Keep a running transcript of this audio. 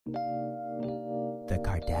The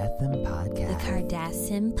Cardassian Podcast. The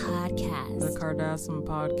Cardassian Podcast. The Cardassian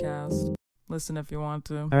Podcast. Listen if you want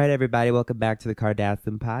to. All right, everybody, welcome back to the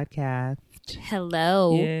Cardassian Podcast.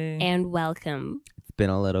 Hello Yay. and welcome. It's been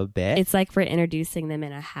a little bit. It's like we're introducing them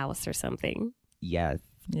in a house or something. Yes,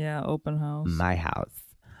 Yeah, open house. my house.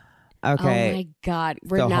 Okay. Oh my God.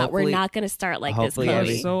 We're So not hopefully- going to start like this, hopefully They're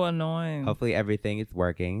Chloe. so annoying. Hopefully everything is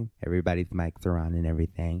working. Everybody's mics are on and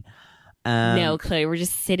everything. No, Chloe, we're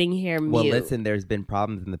just sitting here mute. Well, listen, there's been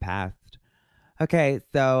problems in the past. Okay,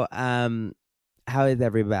 so how is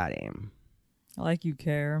everybody? Like you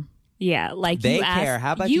care. Yeah, like They you asked, care.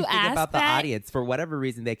 How about you think asked about the that, audience? For whatever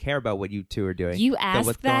reason, they care about what you two are doing. You So ask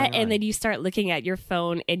what's that, going on? and then you start looking at your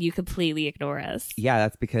phone, and you completely ignore us. Yeah,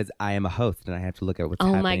 that's because I am a host and I have to look at what's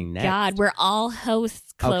Oh my happening next. God, we're all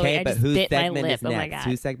hosts, Chloe. Okay, I but just whose bit my segment lip. is Oh my next? God.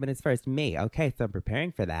 Whose segment is first? Me. Okay, so I'm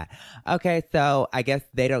preparing for that. Okay, so I guess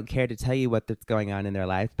they don't care to tell you what's going on in their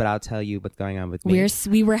lives, but I'll tell you what's going on with me.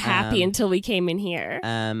 We were happy Um, until we came in here.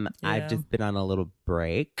 Yeah. I've just been on a little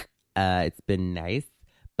break. It's been nice,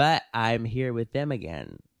 but I'm here with them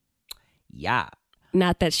again. Yeah,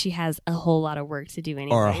 Not that she has a whole lot of work to do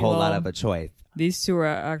anyway. or a whole lot Well, of a choice. These two are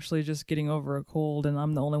actually just getting over a cold, and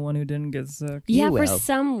I'm the only one who didn't get sick. Yeah, You for will.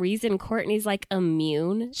 some reason, Courtney's like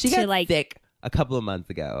immune She to got like. sick a couple of months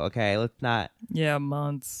ago. Okay, let's not. Yeah,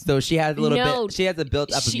 months. So she has a little No, bit. She has a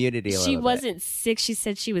built-up immunity. A She little bit. wasn't sick. She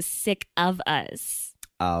said she was sick of us.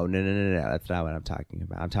 Oh no! That's not what I'm talking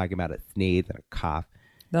about. I'm talking about a sneeze and a cough.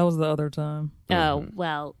 That was the other time. Oh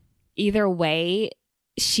well. Either way,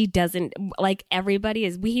 she doesn't like everybody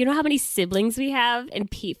is. You know how many siblings we have and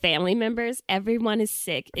family members. Everyone is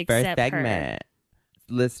sick First except her. segment,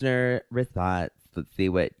 listener response. Let's see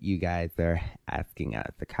what you guys are asking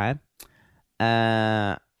us.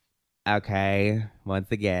 Okay.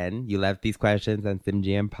 Once again, you left these questions on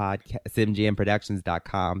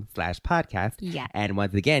simgmproductions.com/podcast. Yeah. And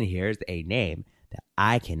once again, here's a name that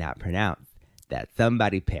I cannot pronounce that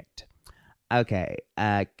somebody picked. Okay.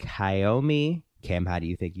 Kiyomi. Kim, how do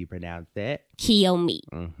you think you pronounce it? Kiyomi.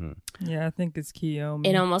 Mm-hmm. Yeah, I think it's Kiyomi.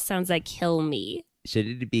 It almost sounds like kill me. Should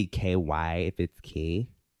it be KY if it's Key?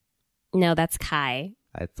 No, that's Kai.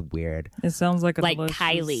 That's weird. It sounds like a Like delicious,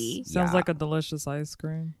 Kylie. Sounds Yeah. like a delicious ice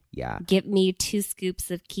cream. Yeah. Give me 2 scoops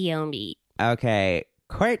of Kiyomi. Okay.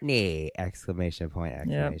 Courtney! Exclamation point, Yeah,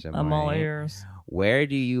 exclamation I'm all point. ears. Where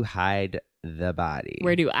do you hide the body?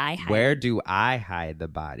 Where do I hide? Where do I hide the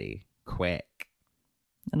body? Quick.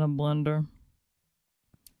 In a blender.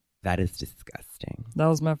 That is disgusting. That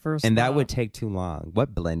was my first. And that thought. would take too long.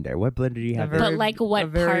 What blender? What blender do you have? But like what a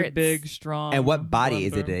very parts? big, strong. And what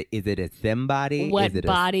body? blender. Is it a sim body? What is it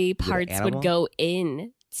body is it an parts animal? would go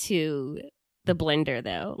in to the blender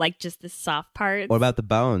though? Like just the soft parts? What about the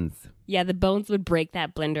bones? Yeah, the bones would break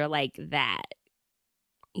that blender like that.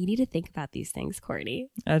 You need to think about these things,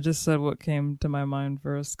 Courtney. I just said what came to my mind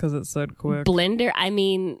first because it said quick. Blender, I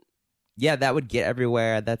mean, Yeah, that would get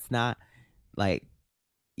everywhere. That's not like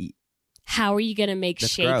how are you going to make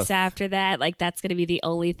That's shapes gross. after that? Like that's going to be the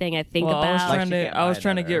only thing I think well, about. I was Like trying she to. can't I was hide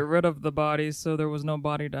trying to that, get or- rid of the body, so there was no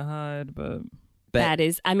body to hide. But That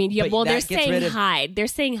is, I mean, yeah, But well, they're that gets rid saying of- hide. They're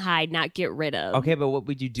saying hide, not get rid of. okay, but what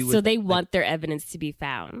would you do with So they want their evidence to be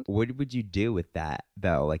found. What would you do with that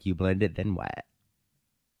though? Like you blend it, then what?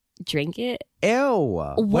 Drink it. Ew.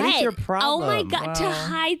 What is your problem? Oh my God, to Wow.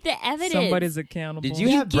 hide the evidence. somebody's accountable. Did you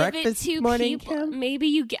You have give breakfast it to this morning, people. Kim? Maybe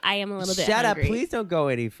you. I am a little bit. Shut hungry. up! Please don't go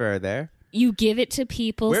any further. You give it to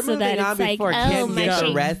people We're so moving that on it's like, before oh, Kim my gets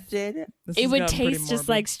shake. arrested. This It has would gotten pretty taste just morbid.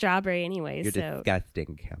 like strawberry anyway. You're so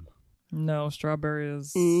disgusting, Kim. No, strawberry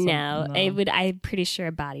is. no, no. it would. I'm pretty sure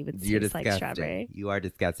a body would You're taste like disgusting. strawberry. You are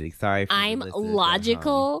disgusting. Sorry. For the I'm listeners at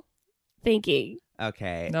logical thinking. home.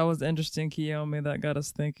 Okay. That was interesting, Kiyomi. That got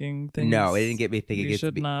us thinking. Things No, it didn't get me thinking. You It's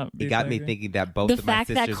should me- not. Be It got me thinking. thinking that both The of my fact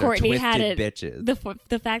that sisters Courtney are had twisted it- bitches.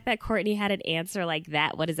 The fact that Courtney had an answer like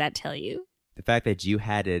that, what does that tell you? The fact that you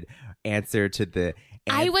had an answer to the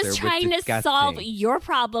I was answer trying to disgusting. solve your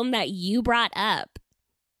problem that you brought up.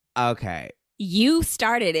 Okay. You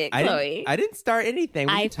started it, Chloe. I didn't start anything.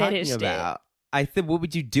 What are I you talking finished it. about? I said, what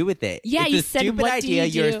would you do with it? Yeah, it's you a said, stupid what do idea.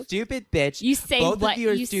 you You're do? a stupid bitch. You say Both what of you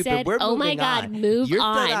are you stupid. said. We're Oh my moving God, on. move You're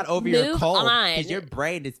on. still not over your Move cold on. because your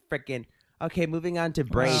brain is freaking. Okay, moving on to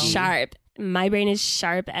Brady. Sharp. My brain is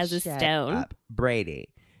sharp as a Shut stone. up. Brady,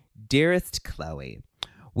 dearest Chloe,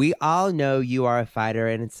 we all know you are a fighter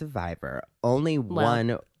and a survivor. Only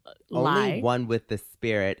lie. one with the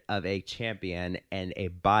spirit of a champion and a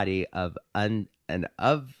body of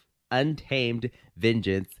untamed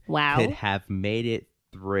vengeance Wow. could have made it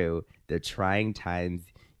through the trying times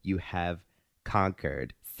you have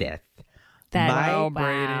conquered, Sith. Wow,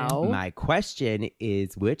 Brady. My question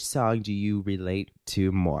is, which song do you relate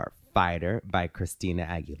to more? Fighter by Christina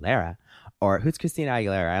Aguilera, or who's Christina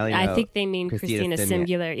Aguilera? I only know I think they mean Christina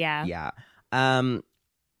Singular. Yeah. Yeah.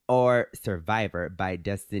 Or Survivor by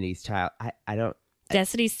Destiny's Child. I don't.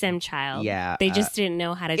 Destiny's Sim Child. Yeah. They just didn't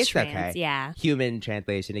know how to It's trans. okay. Yeah. Human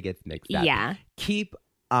translation, it gets mixed up. Yeah. Keep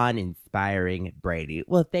on inspiring, Brady.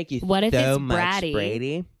 Well, thank you What if so it's much, Brady?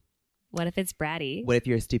 Brady. What if it's Bratty? What if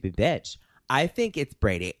you're a stupid bitch? I think it's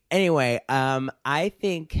Brady. Anyway, I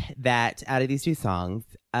think that out of these two songs,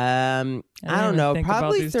 I don't know, think about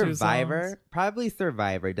probably these two Survivor. songs. Probably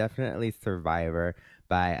Survivor. Definitely Survivor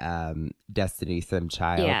by Destiny Some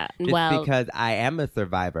Child. Yeah, Just well- because I am a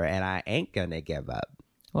survivor and I ain't gonna give up.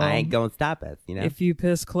 Well, I ain't gonna stop us, you know? If you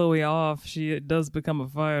piss Chloe off, she does become a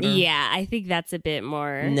fighter. Yeah, I think that's a bit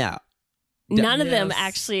more. No. None of them Yes.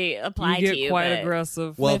 actually apply you get to you. quite but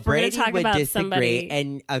aggressive. Well, if we're gonna Brady talk would about disagree, somebody-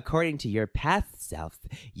 and according to your past self,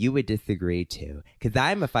 you would disagree too. Because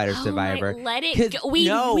I'm a fighter Oh survivor. my, let it 'Cause go. We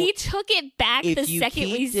no, took it back if the you second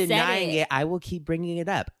keep we said denying it. I will keep bringing it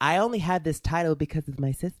up. I only have this title because of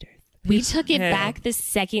my sisters. We took it Hey. back the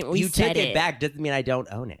second we you said took it back doesn't mean I don't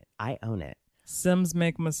own it. I own it. Sims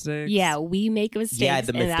make mistakes. Yeah, we make mistakes. Yeah,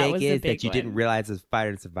 the and that mistake was the is big that you one. didn't realize it was fighter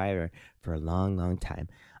and survivor for a long, long time.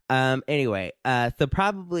 Anyway, so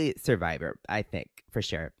probably Survivor, I think, for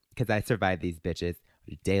sure. Because I survive these bitches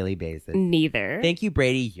on a daily basis. Neither. Thank you,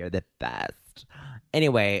 Brady. You're the best.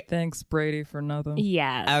 Anyway, Thanks, Brady, for nothing.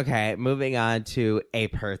 Yeah. okay, moving on to a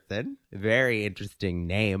person. Very interesting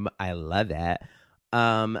name. I love that.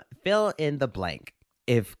 Fill in the blank.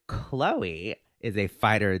 If Chloe is a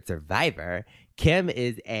fighter and survivor, Kim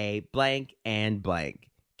is a blank and blank.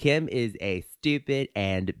 Kim is a stupid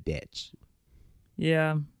and bitch.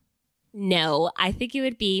 Yeah. No, I think it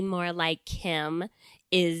would be more like Kim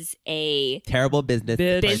is a Terrible business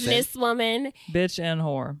Bitch. person. businesswoman. Bitch and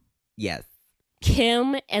whore. Yes.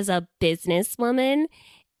 Kim is a businesswoman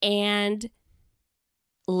and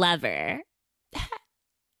lover.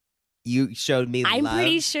 You showed me I'm love.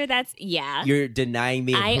 pretty sure that's yeah. You're denying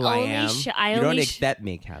me I who I only am. I you don't only accept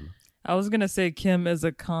me, Kim. I was gonna say Kim is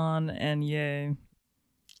a con and yay.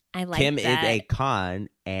 I like Kim that. is a con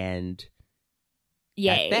and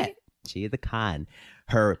Yay. that's it. She is a con.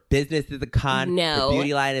 Her business is a con. No. Her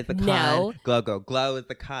beauty line is a con. No. Glow, go, glow is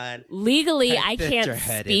a con. Legally, Her I can't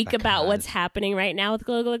sisterhood is speak a about con. what's happening right now with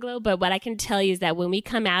Glow Glow Glow, but what I can tell you is that when we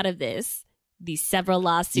come out of this, these several You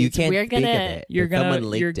lawsuits, can't we're speak of gonna it. You're Someone gonna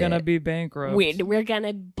leaked it. be bankrupt. we're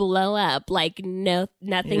gonna blow up like nothing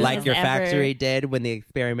like has your ever. factory did when the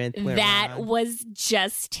experiments went That wrong. was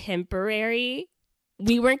just temporary.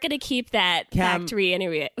 We weren't gonna keep that Cam, factory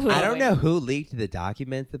anyway. I don't know who leaked the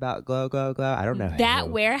documents about Glow, Glow, Glow. I don't know That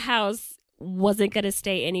who. warehouse wasn't gonna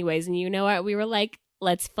stay anyways, and you know what? We were like,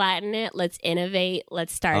 let's flatten it, let's innovate,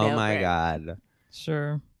 let's start over. Oh my god.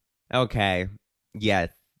 Sure. Okay. Yes.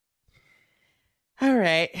 All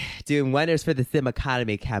right. Doing wonders for the sim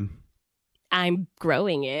economy, Cam. I'm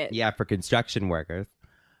growing it. Yeah, for construction workers.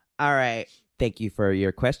 All right. Thank you for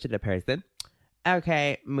your question, person.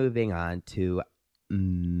 Okay, moving on to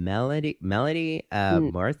Melody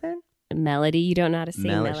Morrison? Melody, you don't know how to sing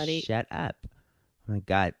Melody. Shut up. Oh my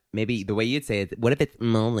god. Maybe the way you'd say it, what if it's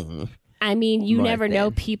Molly? I mean, you never know.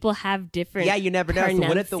 Morrison. People have different. Yeah, you never know. So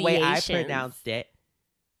what if the way I pronunciations pronounced it,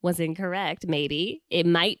 was incorrect? Maybe it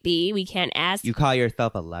might be. We can't ask. you call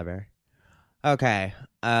yourself a lover? Okay.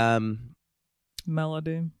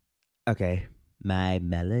 Melody. Okay. My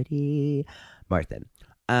Melody Morrison.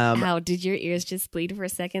 How did your ears just bleed for a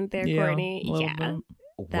second there, Yeah, Courtney? a little Yeah.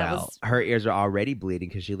 bit. That Well, was- her ears are already bleeding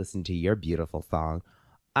because she listened to your beautiful song.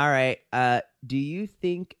 All right. Do you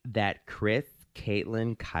think that Chris,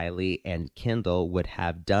 Caitlin, Kylie, and Kendall would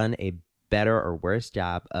have done a better or worse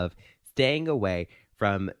job of staying away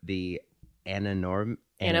from the Anamorphics.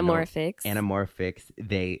 anamorphics?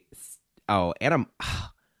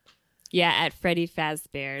 Yeah, at Freddie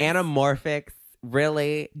Fazbear's. Anamorphics.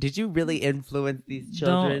 Really? Did you really influence these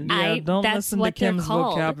children? Don't that's listen to what they're Kim's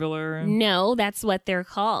called. vocabulary. No, that's what they're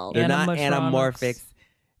called. They're not Animatronics. anamorphics.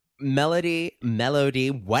 Melody,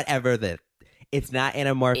 whatever it's not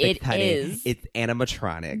anamorphics, It honey. is. It's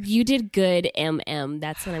animatronics. You did good, MM.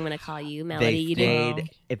 That's what I'm going to call you, Melody. They You did. stayed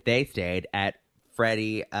if they stayed at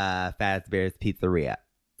Freddie Fazbear's Pizzeria.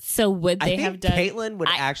 So would I they think have done? Caitlin would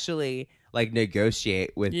I- actually like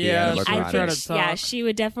negotiate with Yeah, the she would try to animatronics. talk. Yeah, she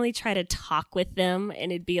would definitely try to talk with them, and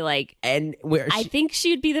it'd be like, And where I think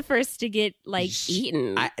she'd be the first to get like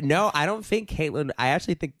eaten. I don't think Caitlin. I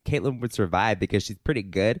actually think Caitlin would survive because she's pretty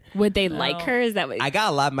good. Would they No. like her? Is that what? I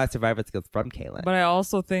got a lot of my survival skills from Caitlin. But I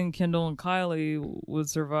also think Kendall and Kylie would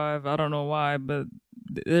survive. I don't know why, but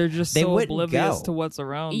they're just They so wouldn't oblivious go. to what's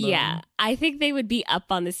around them. Yeah, I think they would be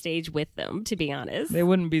up on the stage with them, to be honest. They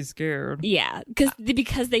wouldn't be scared. Yeah,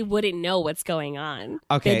 because they wouldn't know what's going on.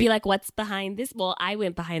 Okay. They'd be like, "What's behind this?" Well, I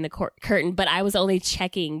went behind the curtain, but I was only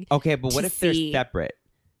checking Okay, but what to if they're see- separate?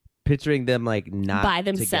 Picturing them like not by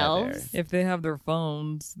themselves. together. If they have their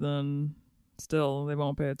phones, then still they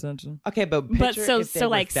won't pay attention. Okay, but But picture so if they so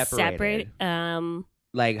were like separated. separate.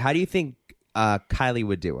 Like, how do you think Kylie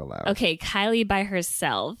would do alone? Okay, Kylie by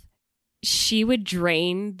herself, she would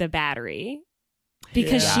drain the battery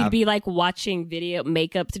because Yeah. she'd be like watching video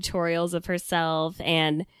makeup tutorials of herself,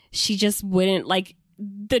 and she just wouldn't like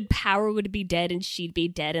the power would be dead, and she'd be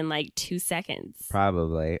dead in like 2 seconds.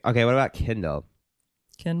 Probably. Okay, what about Kendall?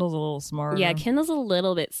 Kendall's a little smarter. Yeah, Kendall's a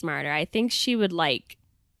little bit smarter. I think she would like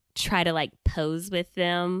try to like pose with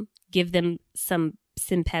them, give them some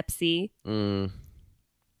Pepsi.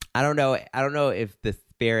 I don't know. I don't know if the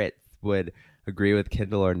spirits would agree with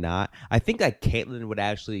Kendall or not. I think like Caitlyn would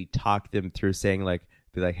actually talk them through, saying like,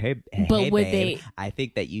 be like, hey, But hey, would babe, they- I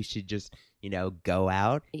think that you should just go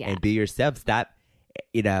out Yeah. and be yourself. Stop,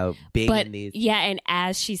 being But in these. yeah, and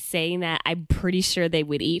as she's saying that, I'm pretty sure they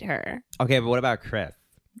would eat her. Okay, but what about Chris?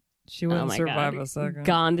 She Oh wouldn't my survive God. a second.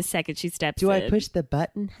 Gone the second she steps Do in. I push the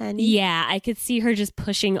button, honey? Yeah, I could see her just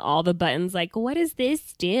pushing all the buttons. Like, what does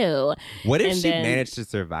this do? What if And she then- managed to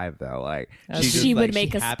survive though? Like She just, She like, would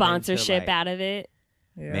make a happened to, sponsorship like- out of it.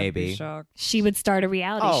 Yeah, I'd Maybe. be shocked. She would start a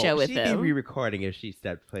reality show with she'd them. be re-recording if she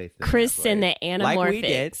stepped place. in Chris that and place. the Anamorphics. Like we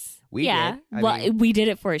did. We yeah. did. I Well, mean- we did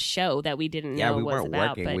it for a show that we didn't Yeah, know we was weren't about.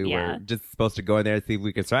 working. But We yeah, were just supposed to go in there and see if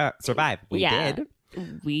we could survive. We Yeah. did.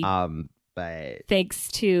 we But thanks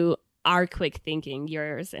to our quick thinking,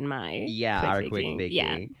 yours and my our quick thinking.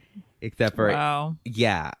 Yeah, Except for Wow.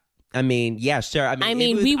 yeah. I mean, yeah, sure. I mean,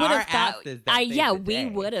 it was we would our have thought. asses that saved the We day.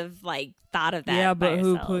 would have like thought of that. Yeah, by but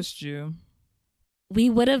who ourselves. pushed you? We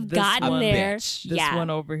would have This gotten one. there. Bitch. This yeah, one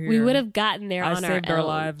over here. we would have gotten there I on saved our our own.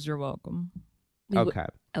 lives. You're welcome. We w- Okay.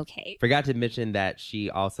 Okay. Forgot to mention that she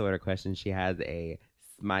also in her question she has a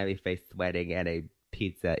smiley face sweating and a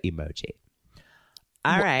pizza emoji.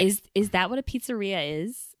 All Well, right. Is that what a pizzeria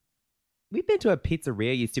is? We've been to a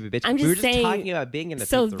pizzeria, you stupid bitch. I'm we were just just saying- talking about being in a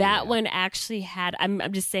So pizzeria. that one actually had. I'm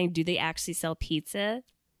just saying. Do they actually sell pizza?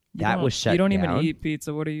 You That don't- was shut You don't down. even eat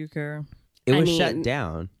pizza. What do you care? It I was mean, shut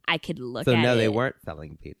down. I could look So at no, it. they weren't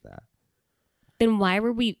selling pizza. Then why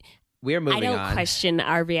were we? We're moving I don't on. question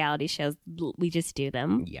our reality shows. We just do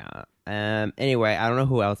them. Yeah. Anyway, I don't know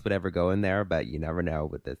who else would ever go in there, but you never know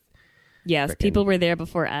with this. Yes, Frickin- people were there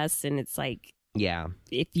before us, and it's like Yeah.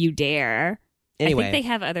 if you dare. Anyway, I think they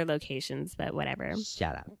have other locations, but whatever.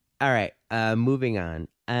 shut up. All right. Moving on.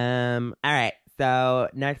 All right. So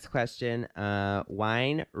next question.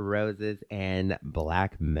 Wine, roses, and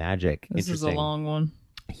black magic. This is a Interesting. long one.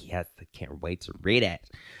 Yes, I can't wait to read it.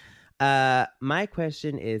 My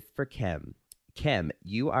question is for Kim. Kim,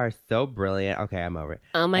 you are so brilliant. Okay, I'm over it.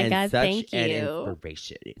 Oh my And God! such Thank an you.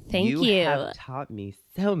 inspiration. Thank You you. have taught me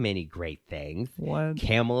so many great things. What?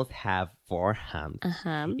 Camels have 4 humps. Uh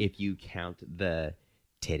huh. If you count the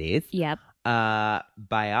titties. Yep.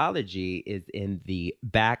 Biology is in the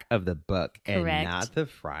back of the book Correct. and not the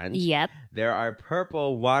front. Yep. There are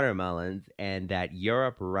purple watermelons, and that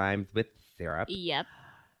Europe rhymes with syrup. Yep.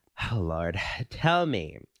 Oh, Lord. Tell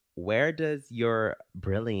me, where does your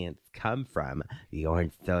brilliance come from? The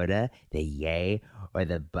orange soda, the yay, or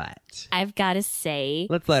the butt? I've got to say,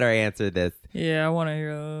 Let's let her answer this. Yeah, I want to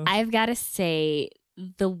hear this. I've got to say,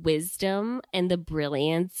 the wisdom and the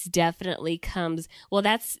brilliance definitely comes. Well,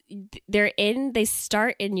 they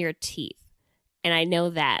start in your teeth. And I know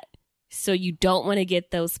that. So you don't want to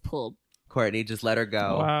get those pulled. Courtney, just let her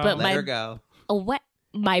go. Wow. But Let her go. Oh, what?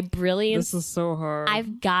 My brilliance. This is so hard.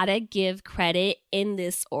 I've got to give credit in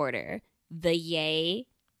this order: the yay,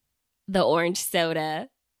 the orange soda,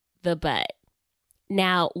 the butt.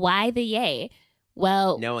 Now, why the yay?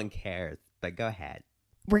 Well, No one cares, but go ahead.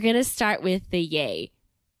 we're going to start with the yay.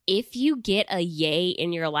 If you get a yay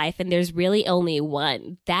in your life, and there's really only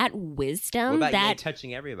one, that What wisdom, about you that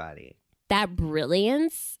touching everybody? that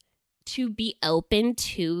brilliance to be open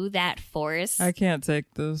to that force I can't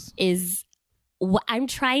take this. is what I'm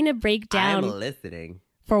trying to break down I'm listening.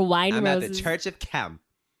 for wine I'm roses. at the Church of Chem.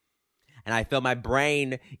 And I feel my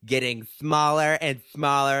brain getting smaller and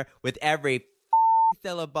smaller with every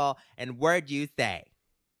syllable and word you say.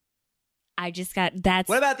 I just got that's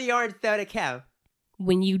What about the orange soda, Chem?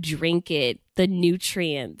 when you drink it, the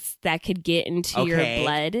nutrients that could get into your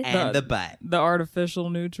blood. And the butt. The artificial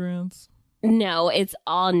nutrients. No, it's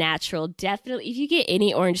all natural. Definitely, if you get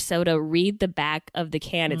any orange soda, read the back of the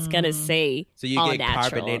can. It's gonna say So you all get natural.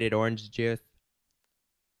 carbonated orange juice?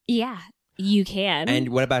 Yeah, You can. And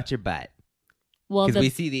what about your butt? well, Because the we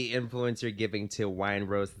see the influence you're giving to wine,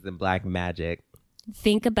 roses, and black magic.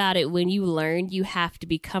 think about it. When you learn, you have to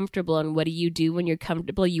be comfortable. And what do you do when you're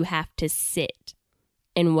comfortable? You have to sit.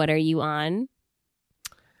 And what are you on?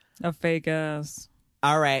 A fake ass.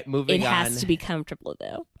 All right, moving It on. has to be comfortable,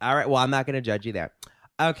 though. All right, well, I'm not going to judge you there.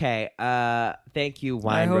 Okay, thank you, I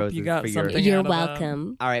Wine hope Roses, you got for your... something You're out of that.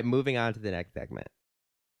 welcome. All right, moving on to the next segment.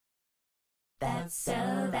 That's so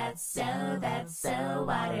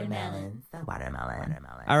watermelon.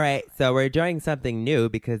 Watermelon. All right, so we're doing something new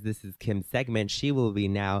because this is Kim's segment. She will be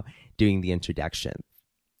now doing the introduction.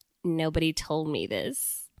 Nobody told me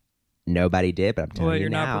this. Nobody did, but I'm telling Well, you you're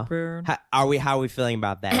now. not prepared. How are we feeling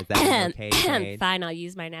about that? Is that okay, Jade? Fine, I'll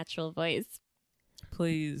use my natural voice.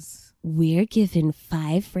 Please. We're given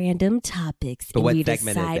 5 random topics. But and what we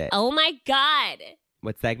segment is decide, it? Oh my God.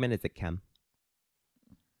 What segment is it, Kim?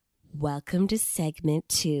 Welcome to segment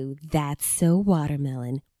 2, That's So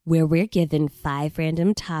Watermelon, where we're given 5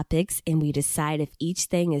 random topics and we decide if each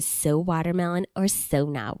thing is so watermelon or so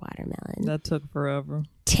not watermelon. That took forever.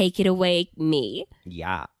 Take it away, me.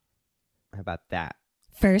 Yeah. How about that?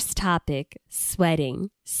 First topic, sweating.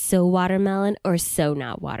 So watermelon or so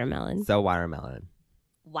not watermelon? So watermelon.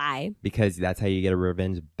 Why? Because that's how you get a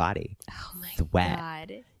revenge body. Oh my Sweat.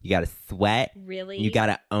 God. You got to sweat. Really? You got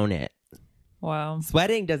to own it. Wow.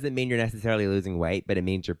 Sweating doesn't mean you're necessarily losing weight, but it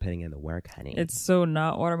means you're putting in the work, honey. It's so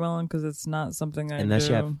not watermelon because it's not something I Unless do.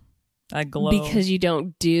 you have- I glow. Because you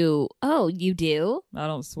don't do. Oh, you do? I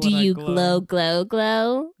don't sweat. Do you I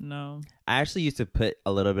glow? No. I actually used to put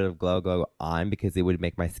a little bit of glow on because it would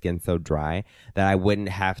make my skin so dry that I wouldn't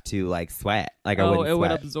have to like sweat. Like I wouldn't it would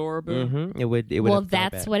sweat. absorb it. Mm-hmm. It would. Well, absorb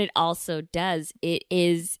that's it. what it also does. It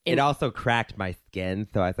is. It also cracked my skin,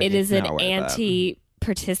 so I was like, It it's is an not worth it.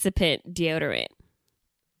 anti-participant deodorant.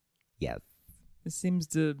 Yes. It seems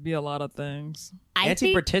to be a lot of things. I think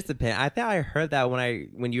Anti-participant. I thought I heard that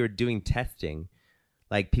when you were doing testing,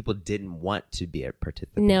 like people didn't want to be a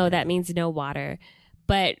participant. no, that means no water.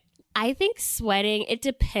 But I think sweating, it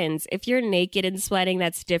depends. If you're naked and sweating,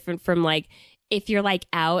 that's different from like if you're like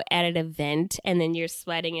out at an event and then you're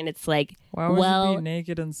sweating and it's like, Why would you well, be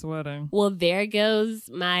naked and sweating? well, there goes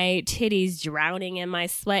my titties drowning in my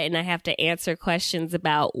sweat and I have to answer questions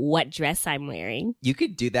about what dress I'm wearing. You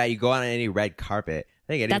could do that. You go on any red carpet.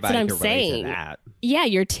 I think That's anybody what I'm can relate saying. to that. Yeah,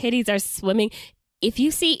 your titties are swimming. If you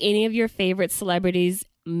see any of your favorite celebrities,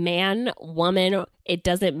 man, woman, it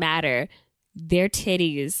doesn't matter. Their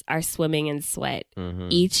titties are swimming in sweat. Mhm.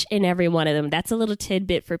 Each and every one of them. That's a little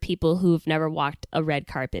tidbit for people who've never walked a red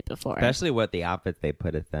carpet before. Especially with the outfits they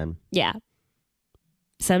put us in. Yeah.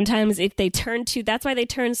 Sometimes if they turn too, that's why they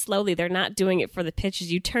turn slowly. They're not doing it for the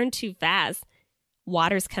pictures. You turn too fast,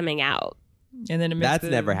 water's coming out. And then it makes That's the-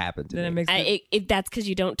 never happened to Then me. it makes That's because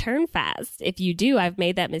you don't turn fast. If you do, I've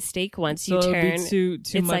made that mistake once. so You it'd turn. be too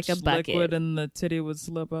it's much like a bucket. liquid and the titty would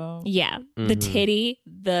slip out. Yeah, the Mhm. titty,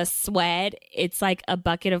 the sweat. It's like a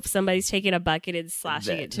bucket of somebody's taking a bucket and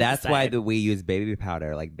sloshing it to That's the why side. we use baby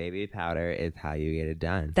powder. Like baby powder is how you get it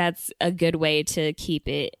done. That's a good way to keep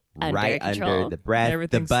it under Right control. under the breast, the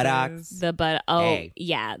Everything buttocks, stays. The butt. Oh, Hey.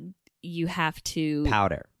 yeah. You have to.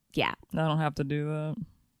 powder. Yeah. I don't have to do that.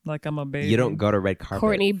 Like I'm a baby. You don't go to red carpet.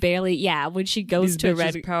 Courtney barely. Yeah. When she goes These to a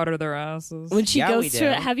bitches red. powder their asses. When she Yeah, we goes do.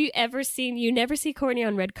 to. Have you ever seen? You never see Courtney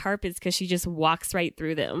on red carpets because she just walks right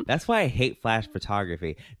through them. That's why I hate flash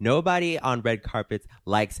photography. Nobody on red carpets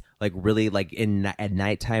likes like really like at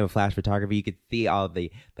nighttime of flash photography. You could see all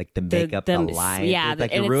the like the makeup, the, lines. yeah, it's like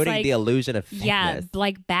and you're it's ruining like- the illusion of fakeness. Yeah,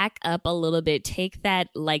 like back up a little bit. Take that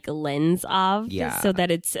like lens off, Yeah. so that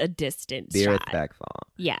it's a distant Be shot. respectful.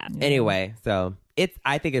 Yeah, Yeah. Anyway, so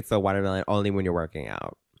I think it's a watermelon only when you're working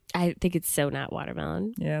out. I think it's so not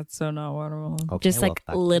watermelon. Yeah, it's so not watermelon. Okay, Just well, like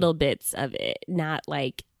fuck you. little bits of it, not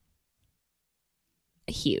like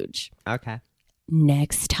huge. Okay.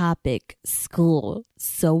 Next topic: school.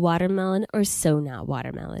 So watermelon or so not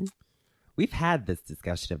watermelon? We've had this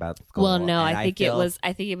discussion about school. Well, no, and I think feel-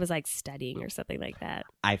 it was like studying or something like that.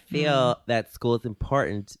 I feel that school is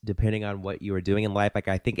important depending on what you are doing in life. Like,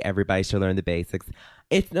 I think everybody should learn the basics.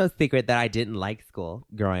 It's no secret that I didn't like school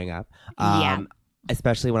growing up. Yeah.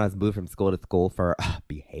 Especially when I was moved from school to school for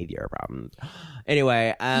behavior problems.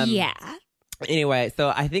 Anyway. Yeah. Anyway,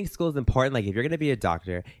 so I think school is important. Like, if you're going to be a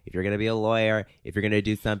doctor, if you're going to be a lawyer, if you're going to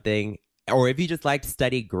do something, or if you just like to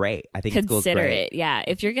study, great. I think school's Consider great. it. Yeah.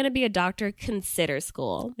 If you're gonna be a doctor, consider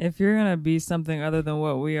school. If you're gonna be something other than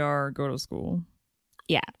what we are, go to school.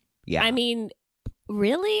 Yeah. Yeah. I mean,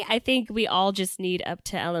 Really? I think we all just need up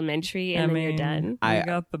to elementary and then you're done. I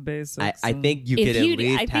got the basics. I think you If could at you- I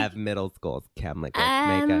least think- have middle school chem like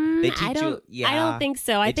makeup. They teach I don't. you. Yeah, I don't think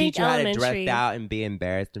so. I they think teach you how to elementary. dress out and be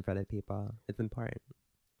embarrassed in front of people. It's important.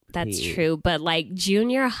 That's PE. true, but like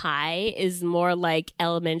junior high is more like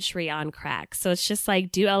elementary on crack. So it's just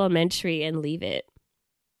like do elementary and leave it.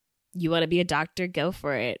 You want to be a doctor? Go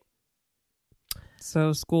for it.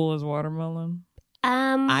 So school is watermelon.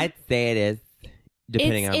 I'd say it is,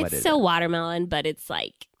 depending on what it's it so is. watermelon, but it's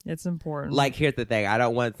like It's important. Like, here's the thing. I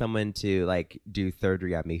don't want someone to, like, do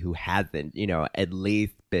surgery on me who hasn't, at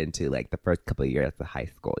least been to, like, the first couple of years of high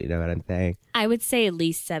school. You know what I'm saying? I would say at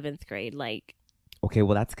least 7th grade, like Okay,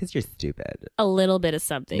 well, that's because you're stupid. a little bit of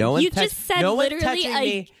something. No one's You just said no one's literally touching a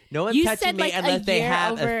me. No one's you touching said, me like, a unless they year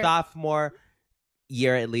have over- a sophomore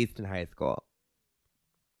year at least in high school.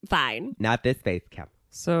 fine. Not this face cam.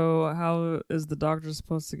 so how is the doctor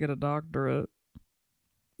supposed to get a doctorate?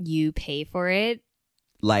 You pay for it.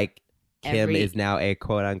 Like, Kim Every- is now a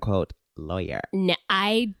quote-unquote lawyer. No,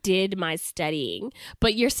 I did my studying,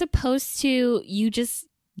 but you're supposed to.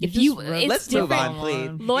 If you, it's Let's move different. on, please.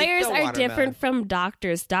 Lawyers It's so are watermelon. different from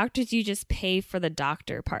doctors. Doctors, you just pay for the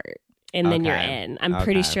doctor part, and then you're Okay. in. I'm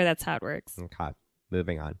pretty Okay. sure that's how it works. Okay,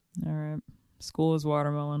 moving on. All right. School is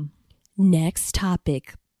watermelon. Next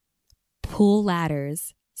topic: pool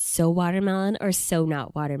ladders. So watermelon or so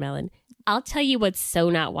not watermelon? I'll tell you what's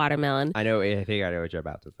so not watermelon. I think I know what you're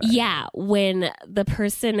about to say. Yeah, when the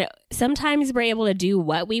person, sometimes we're able to do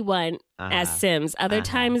what we want as Uh-huh. Sims. Other Uh-huh.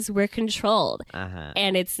 times we're controlled. Uh-huh.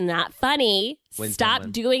 And it's not funny. When Stop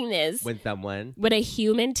someone- doing this. When someone, When a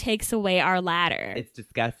human takes away our ladder. it's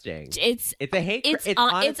disgusting. It's It's a hate. it's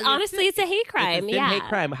Honestly, it's a hate crime. It's a Yeah. hate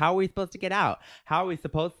crime. How are we supposed to get out? How are we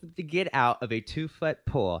supposed to get out of a 2-foot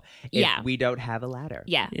pool if Yeah. we don't have a ladder?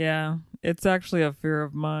 Yeah. Yeah. It's actually a fear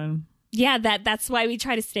of mine. Yeah, that's why we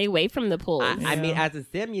try to stay away from the pools. I mean, as a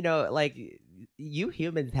sim, like, you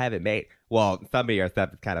humans have it made. Well, some of your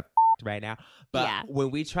stuff is kind of right now. But Yeah.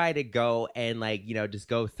 when we try to go and, like, just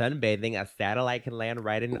go sunbathing, a satellite can land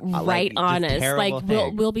right in, right on just us. terrible Like we'll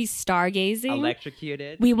things. we'll be stargazing.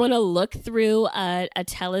 Electrocuted. We want to look through a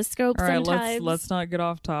telescope All right, sometimes. let's not get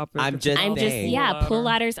off topic. I'm It's just about the saying. pool yeah, ladder. pool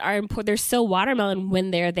ladders are important. They're so watermelon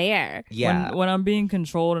when they're there. yeah. When I'm being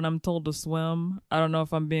controlled and I'm told to swim, I don't know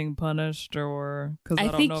if I'm being punished or because I I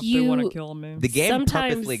don't think know if they want to you- kill me. The game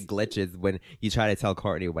Sometimes- purposely glitches when you try to tell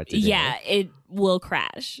Courtney what to do. Yeah, it will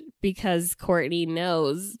crash because Courtney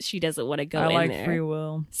knows she doesn't want to go I in like there. free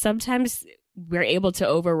will. Sometimes we're able to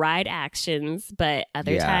override actions, but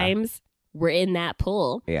other Yeah. times we're in that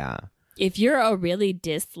pool. Yeah. If you're a really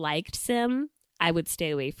disliked sim, I would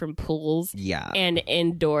stay away from pools Yeah. and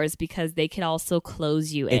indoors because they can also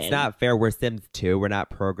close you in. It's not fair. We're Sims 2. We're not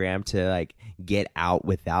programmed to, like, get out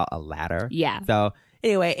without a ladder. Yeah. So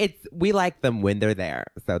anyway, we like them when they're there.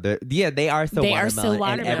 So they are so They watermelon, are so and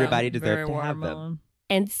watermelon. everybody Very deserves to have them. watermelon.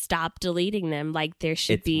 And stop deleting them. Like there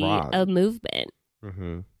should It's be wrong. a movement.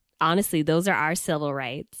 Mm-hmm. Honestly, those are our civil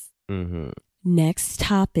rights. Mm-hmm. Next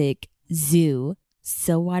topic, zoo.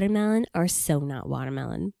 So watermelon or so not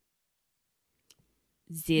watermelon?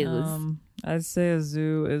 Zoos. I'd say a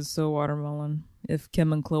zoo is so watermelon. If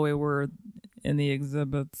Kim and Chloe were in the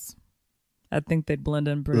exhibits, I think they'd blend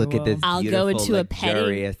in pretty Look well. at this I'll beautiful, go into a petting-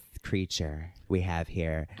 luxurious creature we have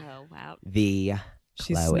here. Oh, wow. The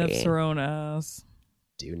She Chloe. sniffs her own ass.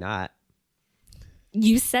 Do not.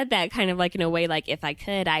 You said that kind of like in a way like if I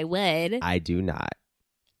could, I would. I do not.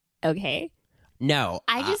 Okay. No.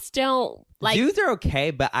 I just don't like zoos are okay,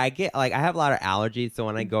 but I have a lot of allergies, so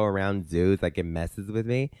when I go around zoos, like, it messes with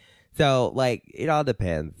me. So, like, it all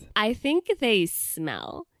depends. I think they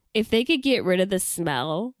smell. If they could get rid of the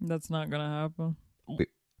smell, That's not gonna happen.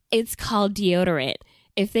 it's called deodorant.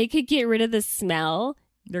 If they could get rid of the smell,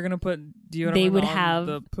 They're gonna put deodorant They would on have-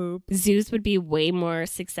 the poop. zoos would be way more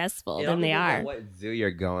successful It than all they depends on are. what zoo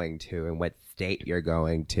you're going to and what state you're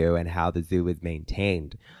going to and how the zoo is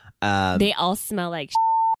maintained. They all smell like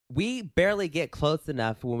We barely get close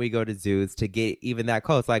enough when we go to zoos to get even that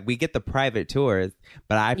close. Like, we get the private tours,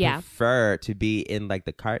 but I Yeah. prefer to be in, like,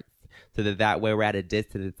 the carts so that way we're at a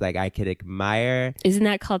distance. It's like I could admire Isn't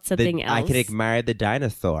that called something else? I could admire the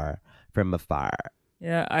dinosaur from afar.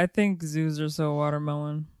 Yeah, I think zoos are so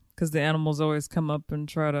watermelon because the animals always come up and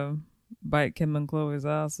try to bite Kim and Chloe's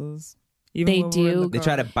asses. Even They when we're in do. the They car.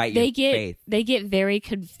 try to bite they your get face. they get very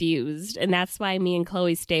confused, and that's why me and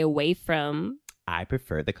Chloe stay away from. I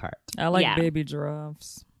prefer the cart. I like Yeah. baby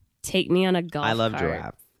giraffes. Take me on a golf. I love cart.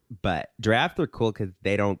 giraffes, but giraffes are cool because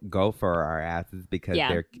they don't go for our asses because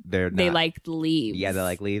Yeah. they're not, They like leaves. yeah, they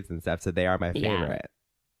like leaves and stuff. So they are my Yeah. favorite.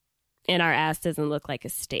 and our ass doesn't look like a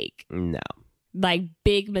steak. No, Like,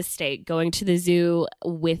 big mistake. Going to the zoo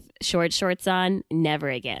with short shorts on, never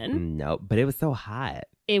again. No, but it was so hot.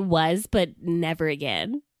 It was, but never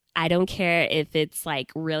again. I don't care if it's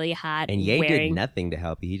like really hot. And Ye did nothing to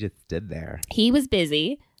help you. He just stood there. He was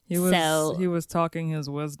busy. He was talking his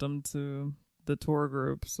wisdom to the tour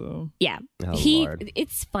group. So yeah, Oh, Lord.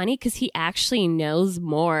 It's funny because he actually knows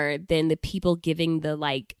more than the people giving the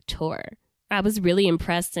like tour. I was really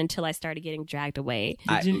impressed until I started getting dragged away.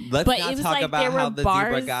 Let's But not it was talk like about there how were the bars-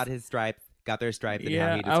 zebra got their stripes, and how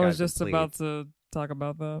yeah, he I was described just it, please. about to talk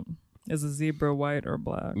about that. Is a zebra white or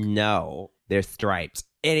black? No, they're striped.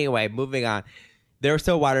 Anyway, moving on. They're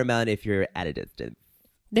so watermelon if you're at a distance.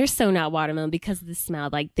 They're so not watermelon because of the smell.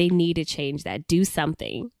 Like, they need to change that. Do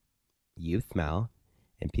something. You smell,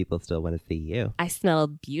 and people still want to see you. I smell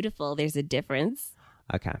beautiful. There's a difference.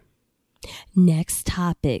 Okay. Next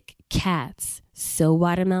topic. Cats. So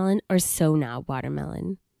watermelon or so not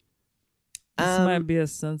watermelon? This might be a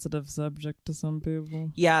sensitive subject to some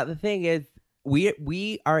people. Yeah, the thing is,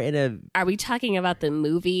 we are in a. Are we talking about the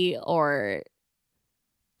movie or...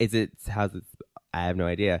 How's it? I have no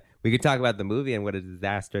idea. We could talk about the movie and what a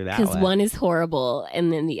disaster that was. Because one is horrible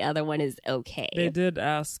and then the other one is okay. They did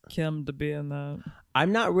ask Kim to be in that.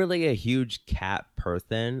 I'm not really a huge cat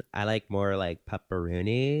person. I like more like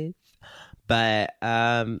pepperonis, but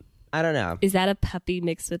I don't know. Is that a puppy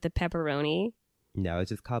mixed with a pepperoni? No, it's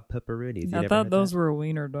just called pepperonis. You I never thought heard those that? were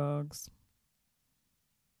wiener dogs.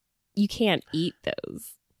 You can't eat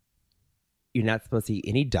those. You're not supposed to eat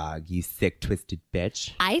any dog, you sick, twisted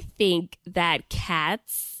bitch. I think that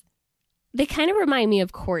cats, they kind of remind me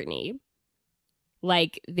of Courtney.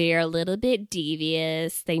 Like, they're a little bit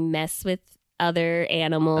devious. They mess with other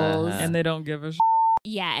animals. Uh-huh. And they don't give a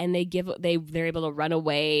Yeah, and they're able to run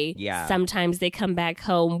away. Yeah. Sometimes they come back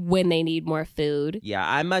home when they need more food. Yeah,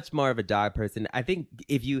 I'm much more of a dog person. I think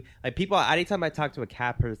if you, like people, anytime I talk to a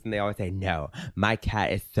cat person, they always say, no, my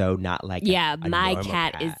cat is so not like Yeah, a my normal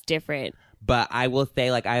cat is different. But I will say,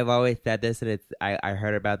 like, I've always said this, and I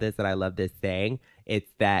heard about this, and I love this saying.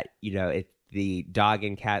 It's that, you know, it's the dog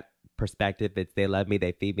and cat perspective. It's they love me,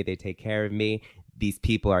 they feed me, they take care of me. These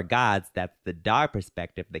people are gods. That's the dog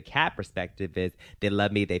perspective. The cat perspective is they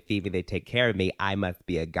love me, they feed me, they take care of me. I must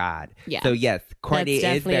be a god. Yeah. So yes, Courtney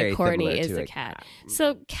That's is definitely very a Courtney similar is to a cat.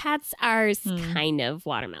 So cats are kind of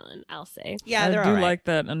watermelon, I'll say. Yeah, I they're do all right. like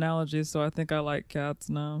that analogy, so I think I like cats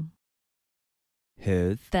now.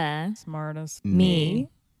 Who's The Smartest. me.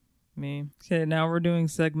 Me. Okay, now we're doing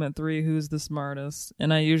segment 3, Who's the Smartest?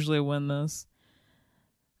 And I usually win this.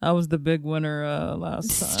 I was the big winner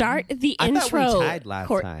last time. Start the I intro. thought we tied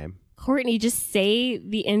last time. Courtney, just say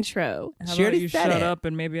the intro. How She about already you said shut it. up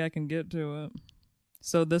and maybe I can get to it.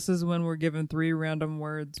 So this is when we're given 3 random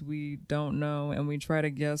words we don't know and we try to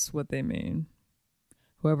guess what they mean.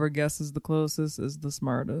 Whoever guesses the closest is the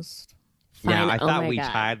smartest. Now, Fine. I Oh thought my we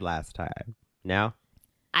God. tied last time. No?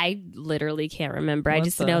 I literally can't remember. I What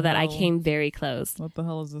just the know that I hell? came very close. What the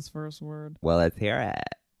hell is this first word? Well, let's hear it.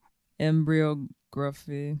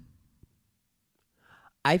 Embryography.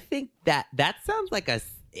 I think that sounds like a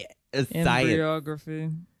science.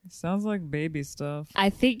 Embryography. Sounds like baby stuff. I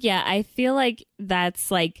think, yeah, I feel like that's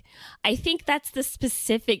the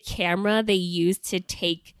specific camera they use to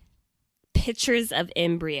take pictures of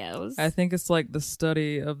embryos. I think it's like the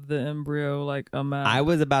study of the embryo, like a map. I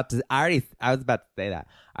was about to say that.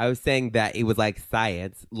 I was saying that it was like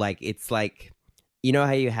science. Like it's like, you know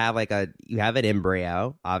how you have an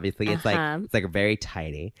embryo. Obviously, it's like very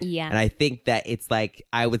tiny. yeah. And I think that it's like,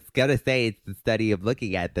 I was gonna say it's the study of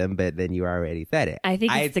looking at them, but then you already said it. I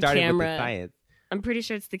think I it's had the started camera. with the science. I'm pretty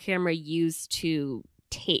sure it's the camera used to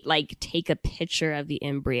take a picture of the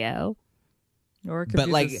embryo. Or it could But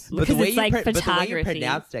be like, this but the Because way it's you like but the way you photography.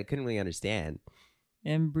 pronounced it, I couldn't really understand.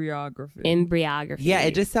 embryography. Embryography. Yeah,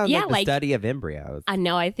 it just sounds Yeah, like the study of embryos. I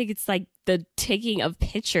know. I think it's like the taking of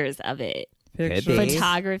pictures of it. Picture, Could be.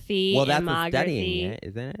 Photography, Well, that's emography. the studying it,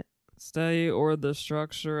 isn't it? study, or the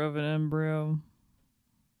structure of an embryo.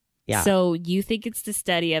 Yeah. So you think it's the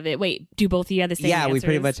study of it? Wait, do both of you have the same Yeah, we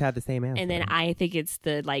pretty answers? much have the same answer. And then I think it's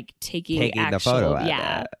the like taking taking actual, the photo of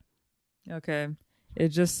yeah. it. Okay. It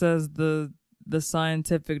just says the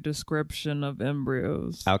scientific description of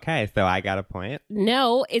embryos. Okay, so I got a point.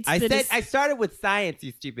 No, it's I the said I started with science,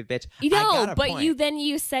 you stupid bitch. You I know, got a but point.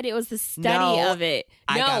 you said it was the study No, of it.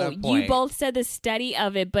 I got a No, you point. both said the study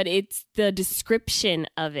of it, but it's the description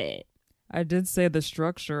of it. I did say the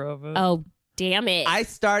structure of it. Oh, Damn it.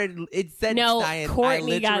 It said No, science.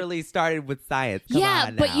 Courtney I literally started with science. Come yeah,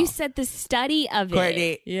 on but now. you said the study of it.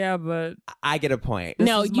 Courtney, Yeah, but I get a point. this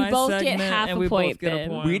No, is you my both get segment, half and a we point, both get Ben. a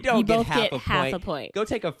point. We don't You get both half get a half point. a point. Go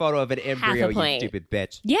take a photo of an embryo, you point. stupid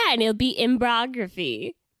bitch. Yeah, and it'll be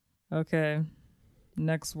embryography. Okay.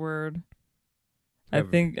 Next word.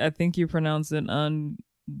 Whatever. I think you pronounce it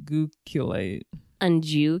unguculate.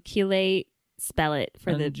 Unjuculate. Spell it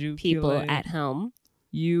for the people Unjuculate. at home.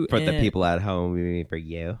 For the people at home, we mean for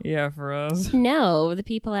you. Yeah, for us. No, the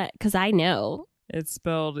people at, because I know. It's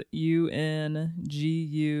spelled UNGUICULATE.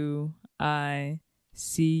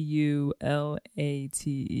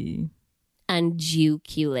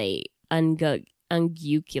 Unjuculate.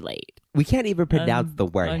 Unguculate. We can't even pronounce the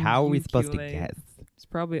word. How are we supposed to unguculate. guess? It's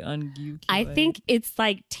probably unguculate. I think it's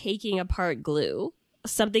like taking apart glue,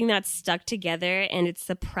 something that's stuck together, and it's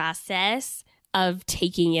the process of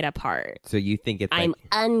taking it apart. So you think it's I'm like?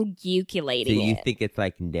 unguculating So you it. think it's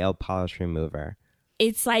like nail polish remover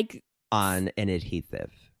It's like, on an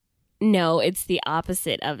adhesive? no, it's the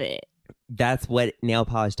opposite of it. That's what nail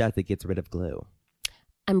polish does. It gets rid of glue.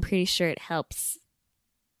 I'm pretty sure it helps.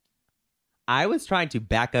 I was trying to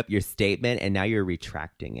back up your statement, and now you're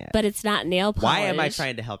retracting it. But it's not nail polish. why am I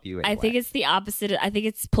trying to help you? I think it's the opposite. I think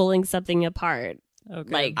it's pulling something apart. Okay.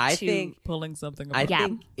 Like, I to- think pulling something I apart. Yeah.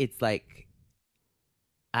 think it's like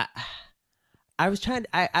I was trying.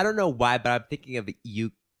 I don't know why, but I'm thinking of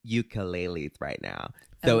ukuleles right now.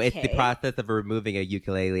 So it's the Okay. process of removing a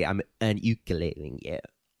ukulele. I'm ukuleleing it.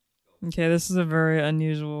 Okay, this is a very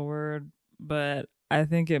unusual word, but I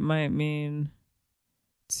think it might mean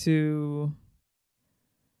to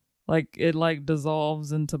like it like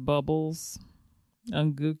dissolves into bubbles.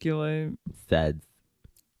 Unguculate. Suds.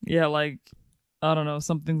 Yeah, like I don't know,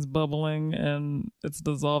 something's bubbling and it's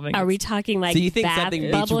dissolving. Are we talking like So you think bath something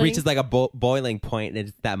bubbling? reaches like a boiling point, and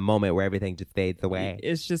it's that moment where everything just fades away?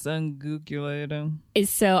 It's just unguculating.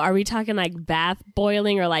 So are we talking like bath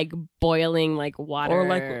boiling or like boiling like water? Or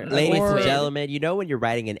like- Ladies Or- and gentlemen, you know when you're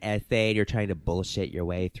writing an essay and you're trying to bullshit your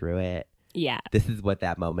way through it? Yeah. This is what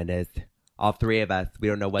that moment is. All three of us, we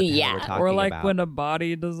don't know what the hell Yeah. we're talking Or like about. when a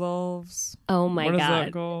body dissolves. Oh my What is God.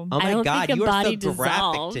 that called? Oh I my don't God, think a you are so body graphic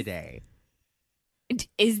dissolves. today.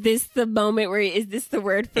 Is this the moment where, is this the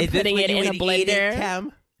word for Is this putting when it you in a would eat it, blender?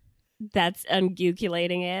 Kim? That's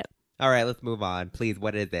unguculating it. All right, let's move on. Please,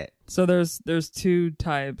 what is it? So there's two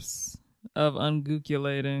types of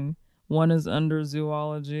unguculating. One is under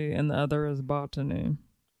zoology and the other is botany.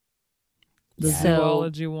 The So-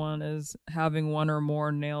 zoology one is having one or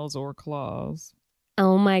more nails or claws.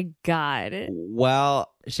 Oh my God. Well,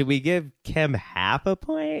 should we give Kim half a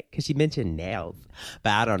point? Because she mentioned nails.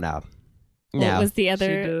 But I don't know. No. What was the She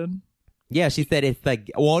other? did. Yeah, she said it's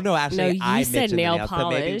like, well, no, actually, No, you I said mentioned the nail nails, so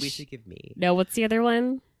maybe we polish. should give me. No, what's the other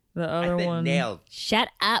one? The I other said one nails. Shut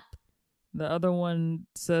up. The other one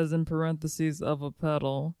says in parentheses of a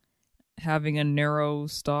petal, having a narrow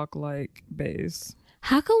stalk-like base.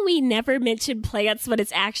 How come we never mention plants when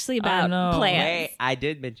it's actually about know. plants? Wait, I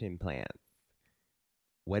did mention plants.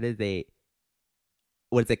 What is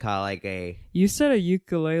it called? Like a. You said a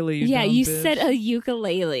ukulele. Yeah, dumb you bitch. said a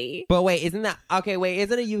ukulele. But wait, isn't that. Okay, wait,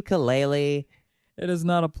 isn't a ukulele It is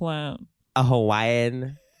not a plant. a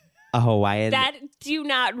Hawaiian? That do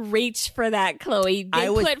not reach for that, Chloe. They I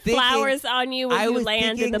was put thinking- flowers on you when I you was land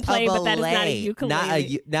in thinking the plane, of but that is not a lei,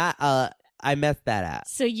 ukulele. Not a. I messed that up.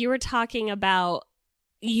 So you were talking about,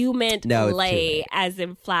 you meant No, it's too lay late. as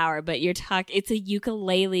in flower, but you're talking, it's a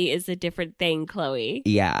ukulele is a different thing, Chloe.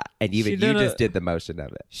 Yeah, and even She you did just a- did the motion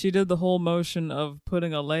of it. She did the whole motion of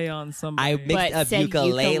putting a lay on somebody. I But mixed up said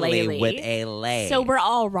ukulele, ukulele. with a lay. So we're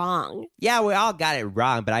all wrong. Yeah, we all got it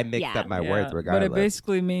wrong, but I mixed Yeah. up my Yeah, words but regardless. it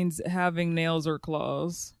basically means having nails or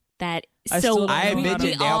claws. That I so still don't I know we how to-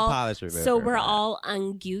 mentioned nail all, polish remover. so we're but- all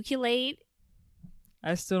unguculate.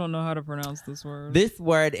 I still don't know how to pronounce this word. This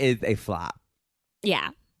word is a flop. Yeah,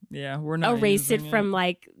 Yeah, we're not erase it using from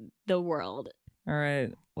like the world. All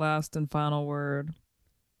right, last and final word.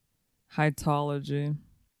 Heitology.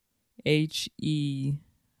 H-E.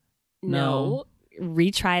 No,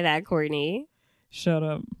 retry that, Courtney. Shut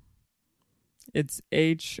up. It's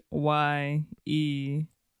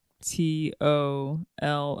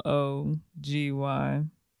Hyetology.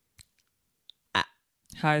 Ah.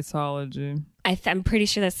 Heitology. I'm pretty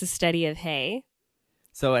sure that's the study of hay.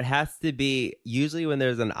 So it has to be, usually when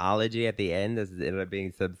there's an ology at the end, this ended up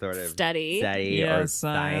being some sort of Study. Yeah, or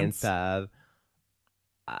science. science of.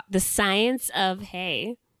 The science of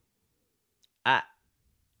hay.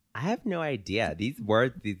 I have no idea. These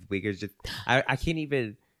words, these wiggers, just I can't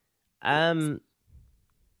even. I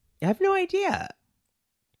have no idea.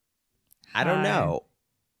 I don't Hi. know.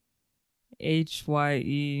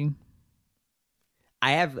 HYE.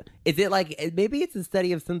 Is it like, maybe it's a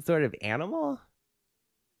study of some sort of animal?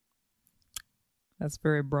 That's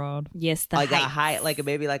very broad. Yes, the Like heights.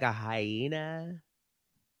 maybe like a hyena?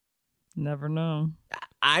 Never know.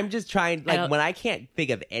 I'm just trying, when I can't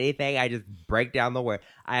think of anything, I just break down the word.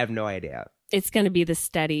 I have no idea. It's going to be the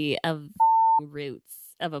study of roots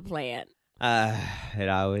of a plant. It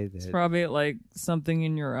always It's is. probably like something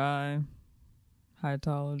in your eye.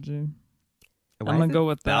 Hytology. Why I'm gonna is go it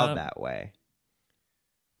with spelled that. way.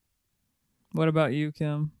 What about you,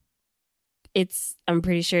 Kim? I'm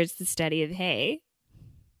pretty sure it's the study of hay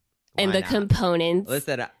and Why the not? components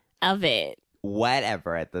Listen, of it.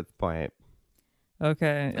 whatever at this point.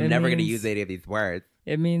 Okay. I'm never going to use any of these words.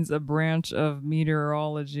 It means a branch of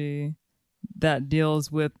meteorology that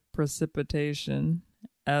deals with precipitation,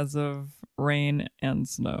 as of rain and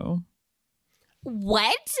snow.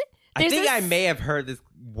 What? I think There's I a- may have heard this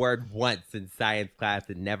word once in science class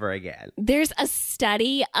and never again. There's a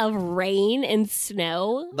study of rain and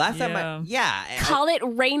snow. Last time Call it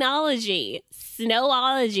rainology,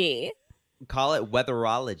 snowology, call it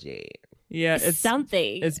weatherology. Yeah, it's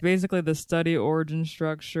something. It's basically the study, origin,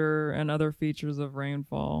 structure, and other features of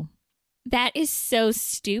rainfall. That is so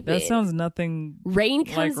stupid. That sounds nothing. Rain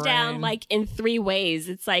comes like down rain. like in 3 ways.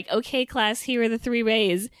 It's like, okay, class, here are the 3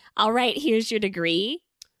 ways. All right, here's your degree.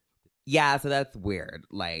 Yeah, so that's weird.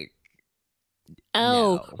 Like,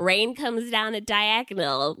 Oh, No. rain comes down at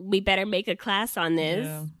diagonal. We better make a class on this.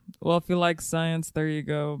 Yeah. Well, if you like science, there you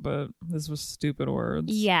go. But this was stupid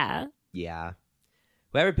words. Yeah. yeah.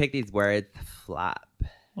 Whoever picked these words, flop.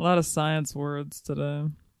 A lot of science words today.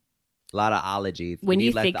 A lot of ologies. We When need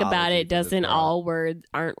you less think about ologies it, in this doesn't world.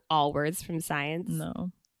 aren't all words from science?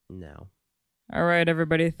 No. No. All right,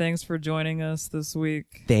 everybody. Thanks for joining us this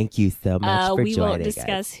week. Thank you so much for We joining won't us.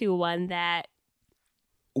 discuss who won that.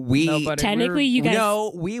 We Nobody. Technically, you guys.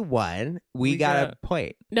 no, we won. We got a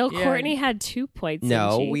point. No, Yeah. Courtney had 2 points.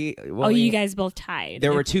 No, didn't she? we. Oh, you guys both tied.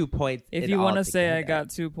 There were 2 points. If in you want to say I got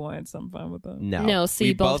 2 points, I'm fine with that. no, No, so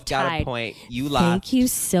we you both got a tied. point. You lost. Thank you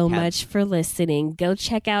so Have- much for listening. Go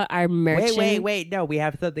check out our merch. Wait. No, we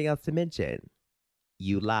have something else to mention.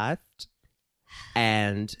 You lost,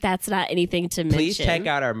 and That's not anything to mention. please check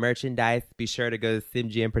out our merchandise. Be sure to go to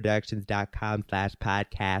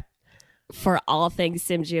simgmproductions.com/podcast. For all things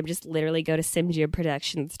SimGym, just literally go to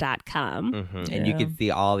simgymproductions.com. And you Yeah. can see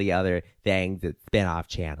all the other things at spin-off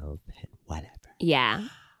channels and whatever. Yeah.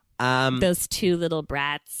 Um, Those 2 little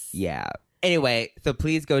brats. yeah. Anyway, so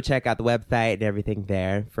please go check out the website and everything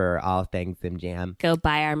there for all things SimJam. Go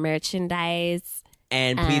buy our merchandise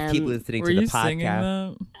And please keep Um, listening Were to the you singing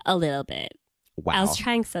podcast. that? a little bit. Wow. I was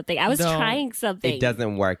trying something. I was No. trying something. It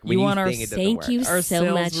doesn't work. When You you want our sing, it doesn't Thank work. you Our so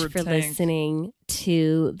sales much were for tanked. listening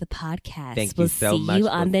to the podcast. Thank we'll you so see much. you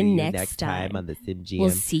We'll on the see you next time. on the SimJam. We'll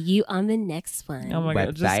see you on the next one. Oh my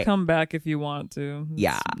god! Just Website. come back if you want to. It's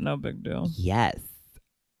Yeah. no big deal. Yes.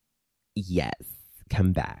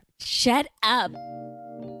 Come back. Shut up.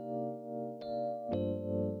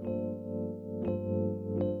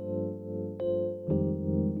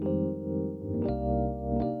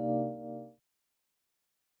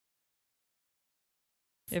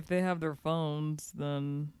 If they have their phones,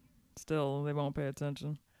 then still they won't pay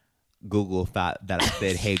attention. Google thought that I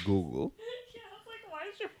said, "Hey Google."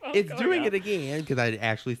 It's doing it again because I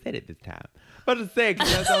actually said it this time. But I'm saying,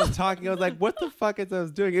 because as I was talking, I was like, "What the fuck is I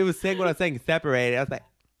was doing?" It was saying what I was saying, separated. I was like,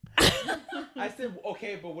 I said,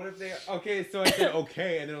 "Okay, but what if they?" Okay, so I said,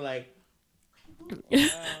 "Okay," and they're like,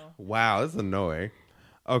 "Wow, this is annoying."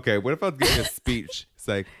 Okay, what if I was giving a speech? It's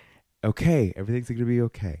like, "Okay, everything's gonna be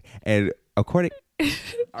okay," and according.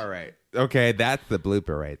 All right. Okay, that's the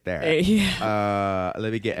blooper right there. Yeah.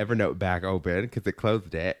 Let me get Evernote back open because it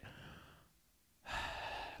closed it.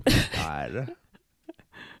 God.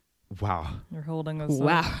 Wow. You're holding us. up.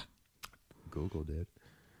 Wow. Google did.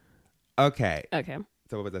 Okay. Okay.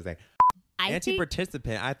 So what was I saying? I think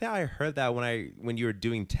Anti-participant. I thought I heard that when you were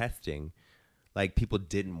doing testing, like people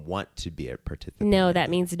didn't want to be a participant. no, that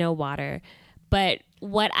means no water. But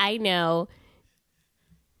what I know,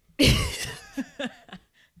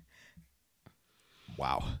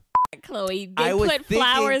 Wow. Chloe, I they was put thinking-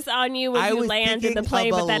 flowers on you when I you was land in thinking the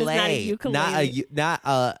plane, of but that is not a lei,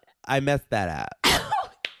 ukulele. I messed that up.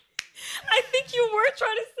 I think you were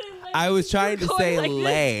trying to say like, I was trying to going say like this.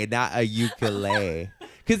 lay, not a ukulele.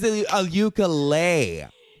 Because a ukulele. Yeah.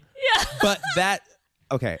 But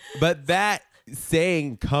that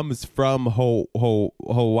saying comes from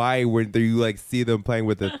Hawaii, where you like see them playing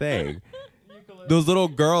with the thing. Those little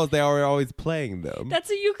girls, they are always playing them. That's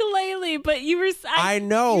a ukulele, but you were. I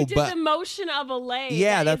know, you did but the motion of a lay.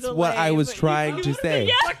 yeah, That is that's a what lay, I was but trying to say.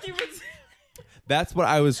 Yeah. That's what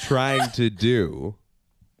I was trying to do.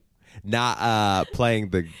 Not playing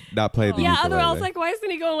the Yeah, ukulele. otherwise, I was like, why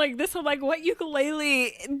isn't he going like this? I'm like, what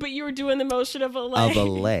ukulele? But you were doing the motion of a lay. Of a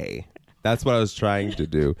lay. That's what I was trying to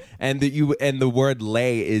do. And the word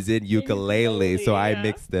lay is in ukulele, so I yeah.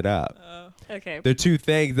 mixed it up. Okay. They're two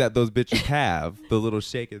things that those bitches have. The little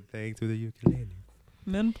shaking things with the ukulele.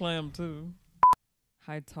 Men play them too.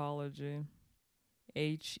 Heightology.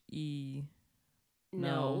 H-E.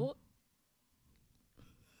 No.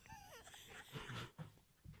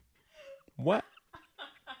 What?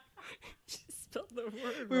 Just spelled the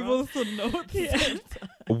word We wrong. both said no at the Yeah. same time.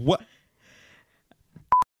 What?